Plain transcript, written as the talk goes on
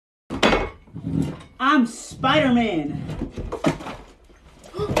I'm Spider-Man.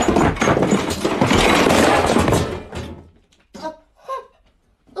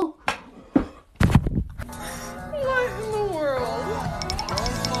 What in the world?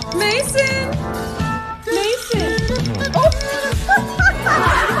 Mason! Mason! Oh!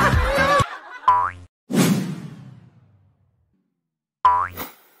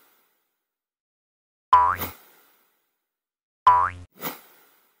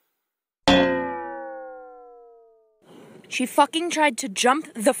 She fucking tried to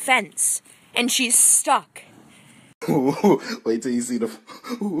jump the fence, and she's stuck. Wait till you see the.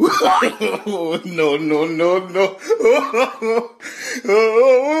 No, no, no, no.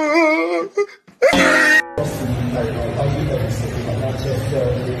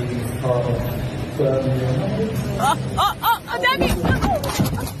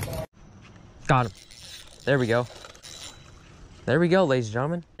 Got him. There we go. There we go, ladies and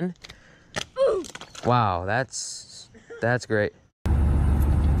gentlemen. Wow, that's great.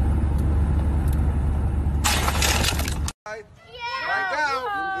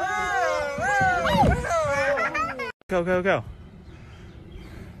 Go, go, go.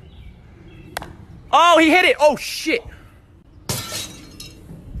 Oh, he hit it! Oh, shit!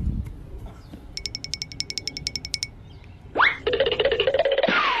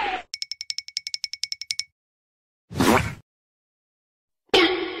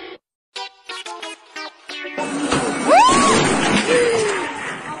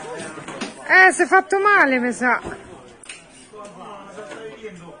 Si è fatto male, mi sa.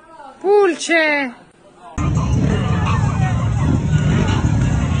 Pulce!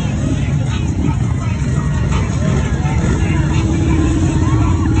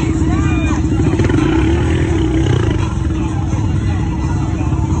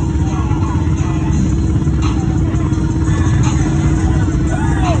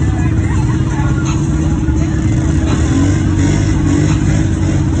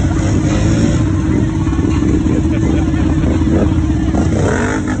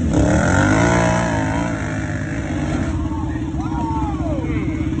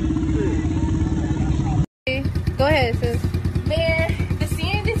 Go ahead, sis. Man, the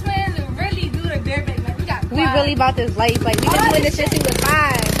seeing this man really do the bareback. Like, we got We really about this life. Like, we been doing this shit since we was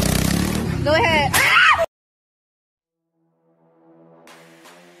 5. Go ahead. Ah!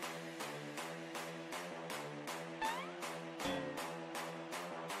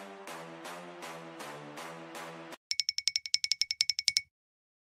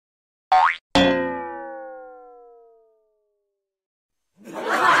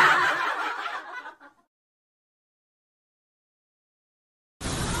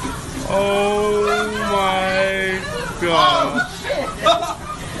 Oh my god.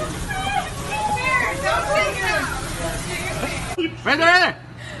 Right there, right there.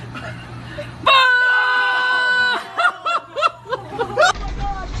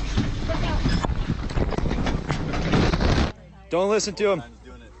 Don't listen to him.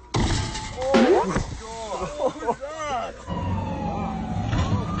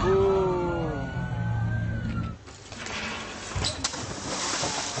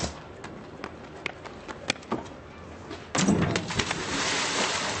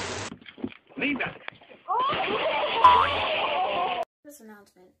 This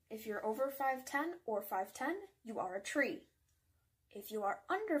announcement: if you're over 5'10" or 5'10", you are a tree. If you are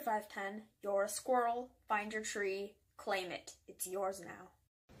under 5'10", you're a squirrel. Find your tree, claim it. It's yours now.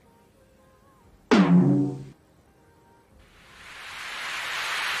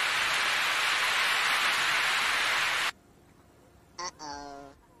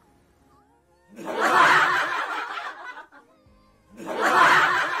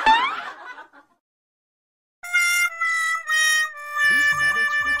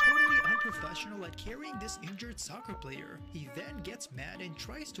 Professional at carrying this injured soccer player. He then gets mad and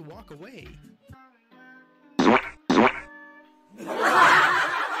tries to walk away.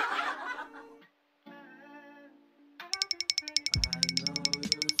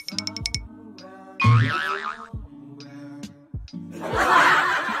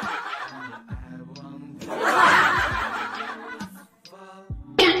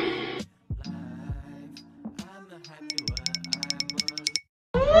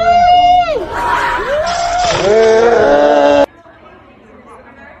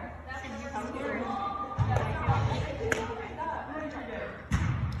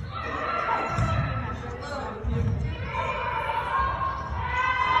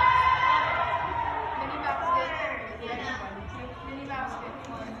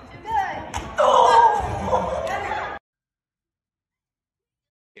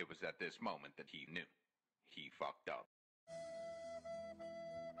 It was at this moment that he knew. He fucked up.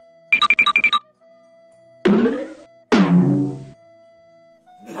 Bye.